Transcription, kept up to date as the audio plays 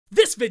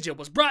This video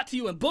was brought to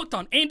you and booked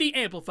on Indie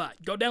Amplify.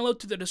 Go download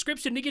to the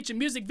description to get your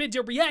music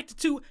video reacted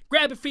to,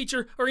 grab a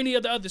feature, or any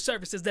of the other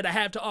services that I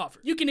have to offer.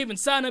 You can even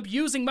sign up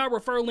using my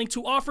referral link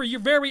to offer your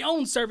very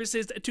own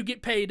services to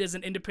get paid as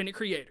an independent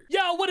creator.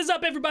 Yo, what is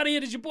up everybody?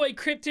 It is your boy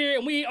Crypt here,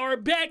 and we are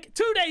back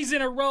 2 days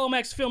in a row. I'm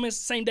actually filming this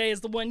the same day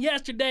as the one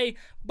yesterday,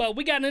 but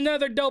we got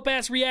another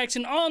dope-ass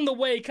reaction on the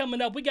way coming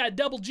up. We got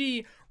Double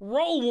G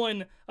Roll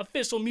One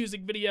official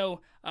music video.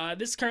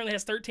 This currently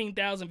has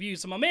 13,000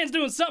 views, so my man's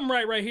doing something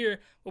right here.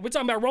 But we're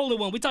talking about rolling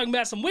one. We're talking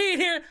about some weed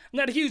here. I'm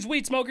not a huge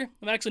weed smoker.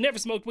 I've actually never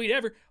smoked weed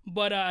ever,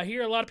 but I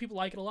hear a lot of people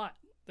like it a lot.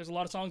 There's a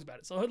lot of songs about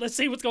it. So let's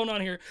see what's going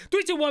on here.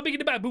 3, 2, 1, big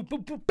it about, boom,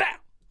 boom, boom, bow.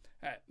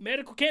 All right,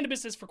 medical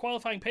cannabis is for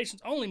qualifying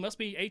patients only. Must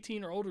be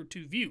 18 or older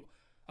to view.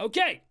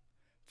 Okay,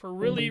 for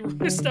really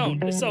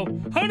stoned. So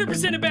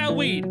 100% about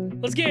weed.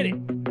 Let's get it.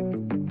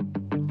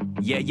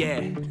 Yeah.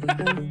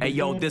 Hey,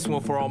 yo, this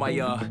one for all my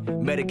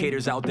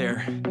medicators out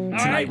there.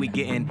 Tonight we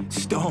getting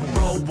stoned.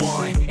 Roll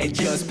one and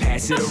just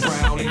pass it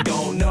around and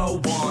don't know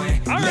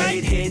one. Let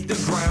it hit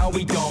the ground,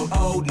 we don't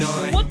owe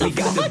none. We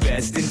got the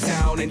best in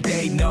town and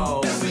they know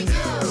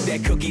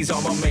that cookies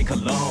are my main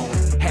cologne.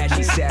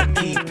 Hashy sap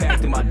keep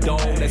packed in my dome.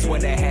 That's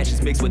when that hash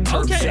is mixed with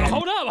turp sap. Okay,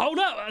 hold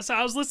up. So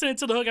I was listening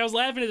to the hook, I was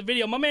laughing at the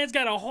video. My man's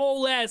got a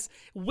whole ass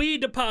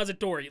weed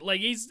depository. Like,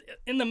 he's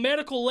in the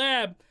medical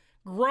lab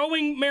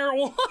growing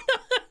marijuana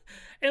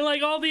and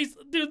like all these.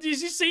 Dude,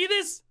 did you see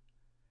this?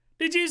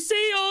 Did you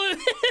see all of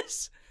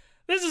this?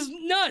 This is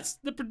nuts.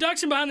 The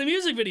production behind the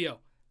music video.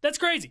 That's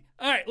crazy.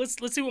 All right, let's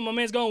see what my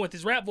man's going with.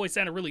 His rap voice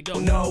sounded really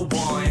dope. No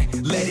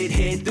one, let it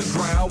hit the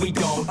ground, we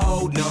don't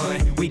owe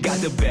none. We got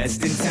the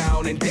best in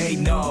town and they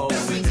know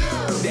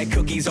that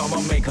cookies are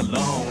my main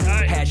cologne.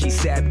 Hashy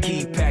sap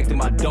keep packed in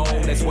my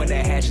dome. That's when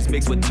that hash is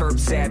mixed with turp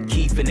sap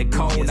keep in the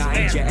cone.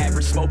 I ain't your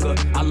average smoker,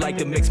 I like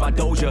to mix my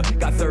doja.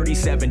 Got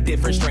 37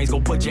 different strains,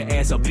 go put your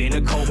ass up in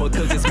a coma.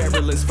 Cause it's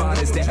Maryland's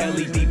finest, the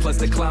LED plus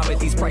the climate.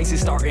 These prices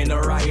starting to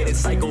riot, it's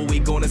cycle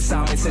week on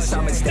assignment. Since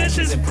I'm in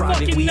stashes in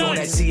private, we on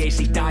that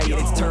THC diet.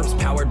 It's terps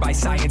powered by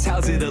science,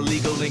 how's it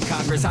illegal in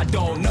Congress? I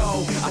don't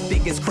know, I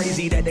think it's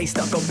crazy that they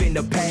stuck up in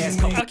the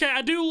past. Okay,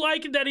 I do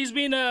like that he's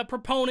being a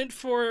proponent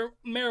for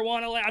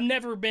marijuana. I've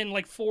never been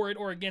like for it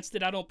or against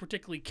it. I don't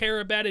particularly care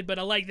about it, but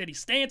I like that he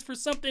stands for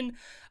something.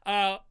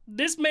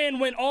 This man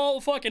went all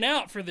fucking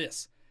out for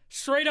this.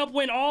 Straight up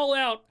went all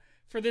out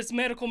for this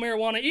medical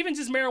marijuana, even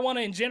just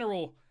marijuana in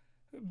general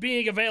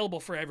being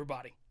available for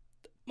everybody.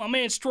 My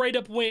man straight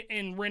up went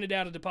and rented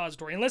out a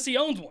depository, unless he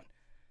owns one.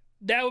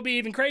 That would be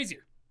even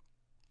crazier.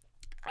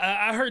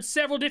 I heard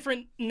several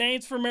different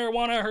names for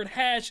marijuana. I heard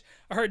hash.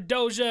 I heard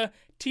doja.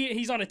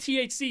 He's on a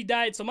THC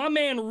diet. So my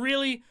man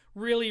really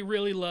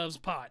loves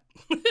pot.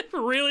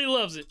 Really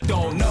loves it.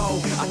 Don't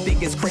know. I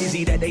think it's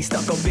crazy that they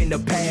stuck up in the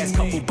past.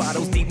 Couple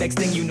bottles deep. Next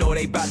thing you know,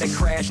 they about to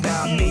crash.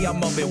 Now me,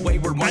 I'm up in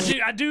wayward.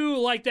 I do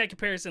like that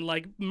comparison.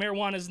 Like,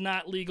 marijuana is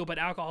not legal, but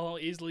alcohol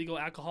is legal.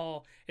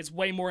 Alcohol is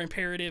way more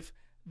imperative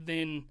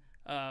than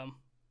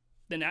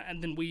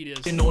weed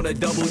is. On a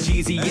double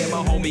G's, yeah,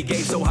 my homie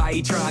gave so high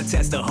he tried to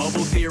test the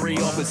Hubble theory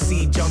off a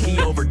seed junkie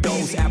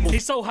overdose.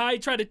 He's so high he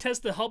tried to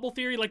test the Hubble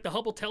theory, like the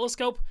Hubble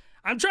telescope.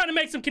 I'm trying to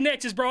make some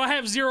connections, bro. I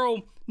have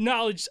zero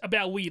knowledge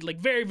about weed, like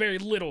very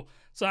little.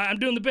 So I'm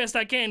doing the best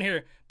I can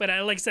here. But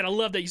like I said, I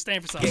love that you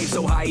stand for something. Gave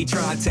so high he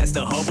tried to test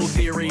the Hubble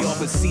theory off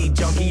a seed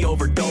junkie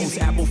overdose.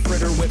 Apple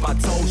fritter with my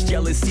toast.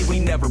 Jealousy, we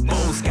never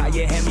boast. Got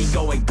your had me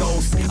going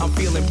ghost. I'm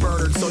feeling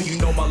burned, so you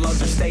know my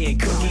lungs are staying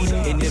cookies.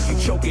 And if you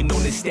choking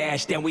on this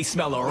stash, then we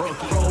smell a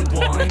rookie. Roll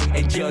one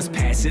and just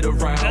pass it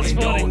around. That's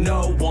and funny. Don't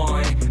know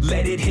one.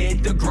 Let it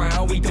hit the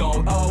ground, we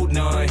don't owe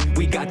none.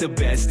 We got the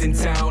best in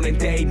town and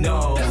they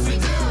know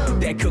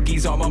that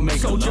cookies are my main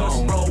cologne. So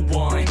just roll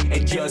one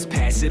and just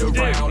pass it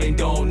around and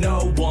don't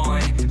know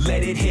one.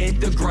 Let it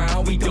hit the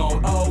ground, we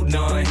don't owe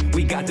none.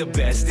 We got the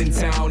best in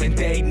town and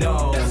they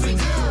know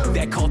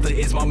that Colta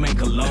is my main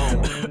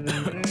cologne.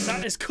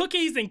 Is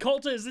cookies and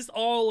Colta, is this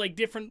all like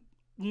different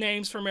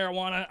names for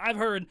marijuana? I've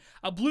heard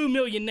a blue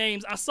million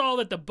names. I saw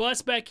that the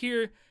bus back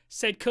here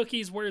said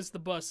cookies. Where's the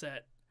bus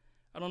at?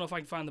 I don't know if I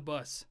can find the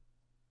bus.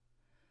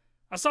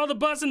 I saw the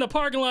bus in the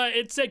parking lot.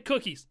 It said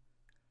cookies.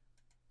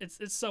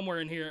 It's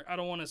somewhere in here. I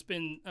don't want to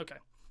spin. Okay.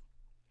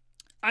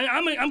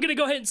 I'm going to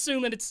go ahead and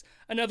assume that it's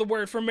another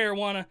word for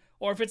marijuana,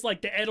 or if it's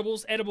like the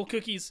edible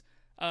cookies.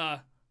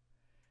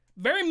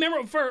 Very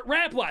memorable for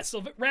rap-wise.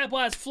 So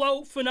rap-wise,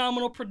 flow,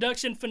 phenomenal.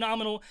 Production,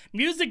 phenomenal.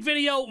 Music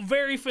video,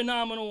 very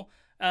phenomenal.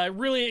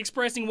 Really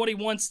expressing what he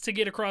wants to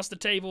get across the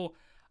table.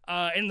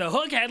 And the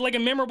hook had like a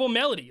memorable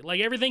melody.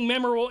 Like, everything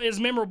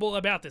memorable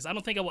about this. I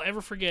don't think I will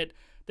ever forget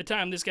the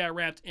time this guy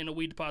rapped in a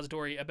weed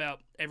depository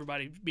about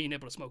everybody being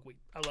able to smoke weed.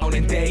 I love it.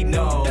 And they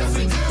know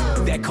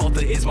that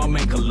Colta is my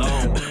main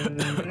cologne.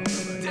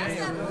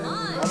 Damn.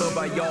 I don't know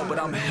about y'all, but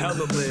I'm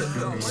hella lit.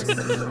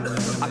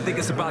 I think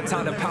it's about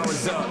time to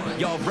powers up.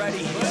 Y'all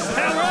ready?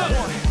 Power up!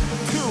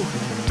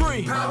 1, 2,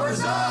 3.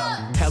 Powers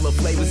up. Hella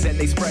flavors and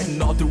they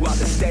spreading all throughout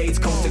the states.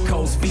 Coast to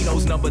coast,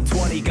 Vino's number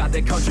 20, got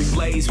that country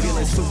blaze.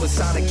 Feeling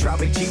supersonic,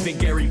 Tropic Chief and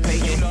Gary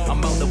Payton.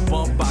 I'm out the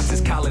bump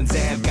boxes, Collins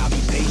Ave, got me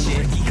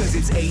patient. Cause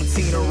it's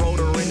 18 or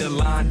older in the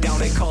line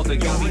down at Calder.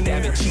 Got me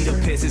dabbing cheetah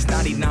piss, it's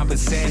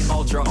 99%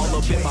 ultra, all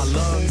up in my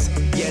lungs.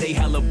 Yeah, they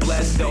hella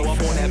blessed though. I'm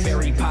on that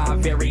berry pie,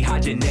 very high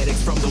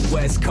genetics from the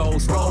West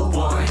Coast. Roll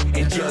one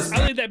and just.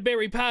 I like that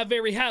berry pie,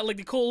 very hot, like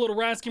the cool little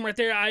rhyme scheme right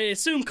there. I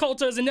assume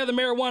Colta is another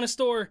marijuana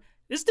store.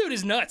 This dude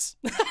is nuts.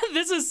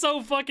 This is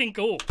so fucking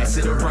cool.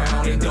 Sit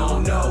around and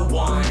don't know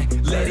one.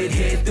 Let it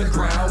hit the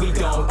ground, we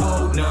don't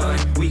owe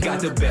none. We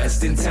got the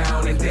best in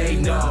town and they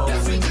know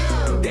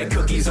that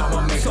cookies on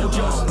my make. So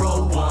just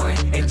roll one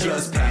and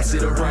just pass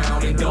it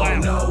around and don't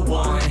know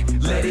one.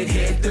 Let it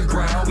hit the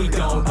ground, we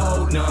don't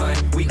owe none.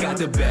 We got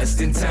the best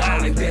in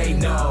town and they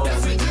know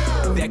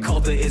that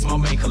Colta is my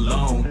main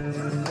cologne.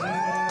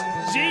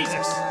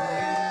 Jesus.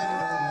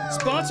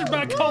 Sponsored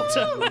by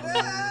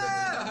Colta.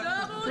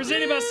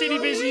 Presented by CD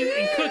Vision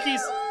and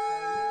Cookies.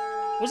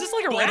 Was this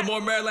like a rap?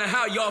 Baltimore, Maryland,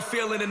 how y'all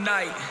feeling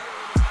tonight?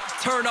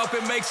 Turn up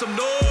and make some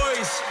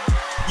noise.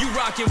 You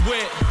rockin'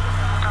 with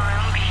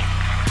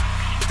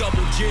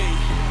Double G,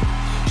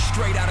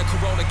 straight out of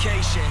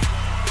Coronation,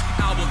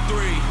 album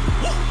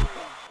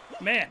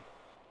 3. Man.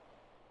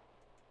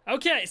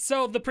 Okay,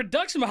 so the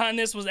production behind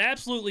this was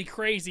absolutely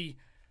crazy.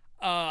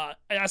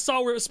 I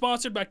saw where it was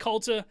sponsored by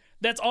Colta.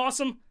 That's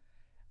awesome.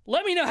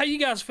 Let me know how you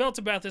guys felt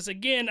about this.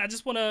 Again, I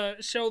just want to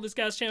show this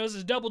guy's channel. This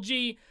is Double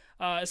G.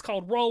 It's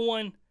called Roll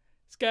One.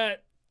 It's got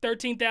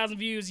 13,000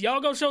 views. Y'all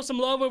go show some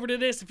love over to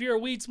this if you're a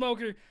weed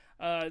smoker.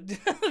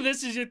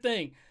 This is your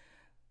thing.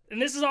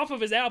 And this is off of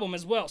his album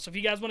as well. So if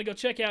you guys want to go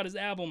check out his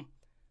album,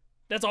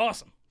 that's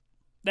awesome.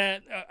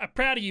 I'm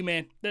proud of you,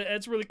 man.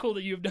 That's really cool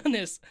that you've done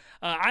this.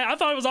 I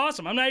thought it was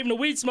awesome. I'm not even a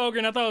weed smoker,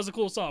 and I thought it was a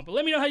cool song. But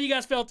let me know how you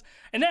guys felt.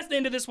 And that's the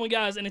end of this one,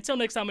 guys. And until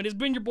next time, it has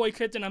been your boy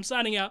Crypt, and I'm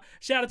signing out.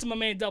 Shout out to my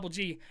man Double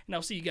G, and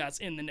I'll see you guys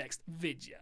in the next video.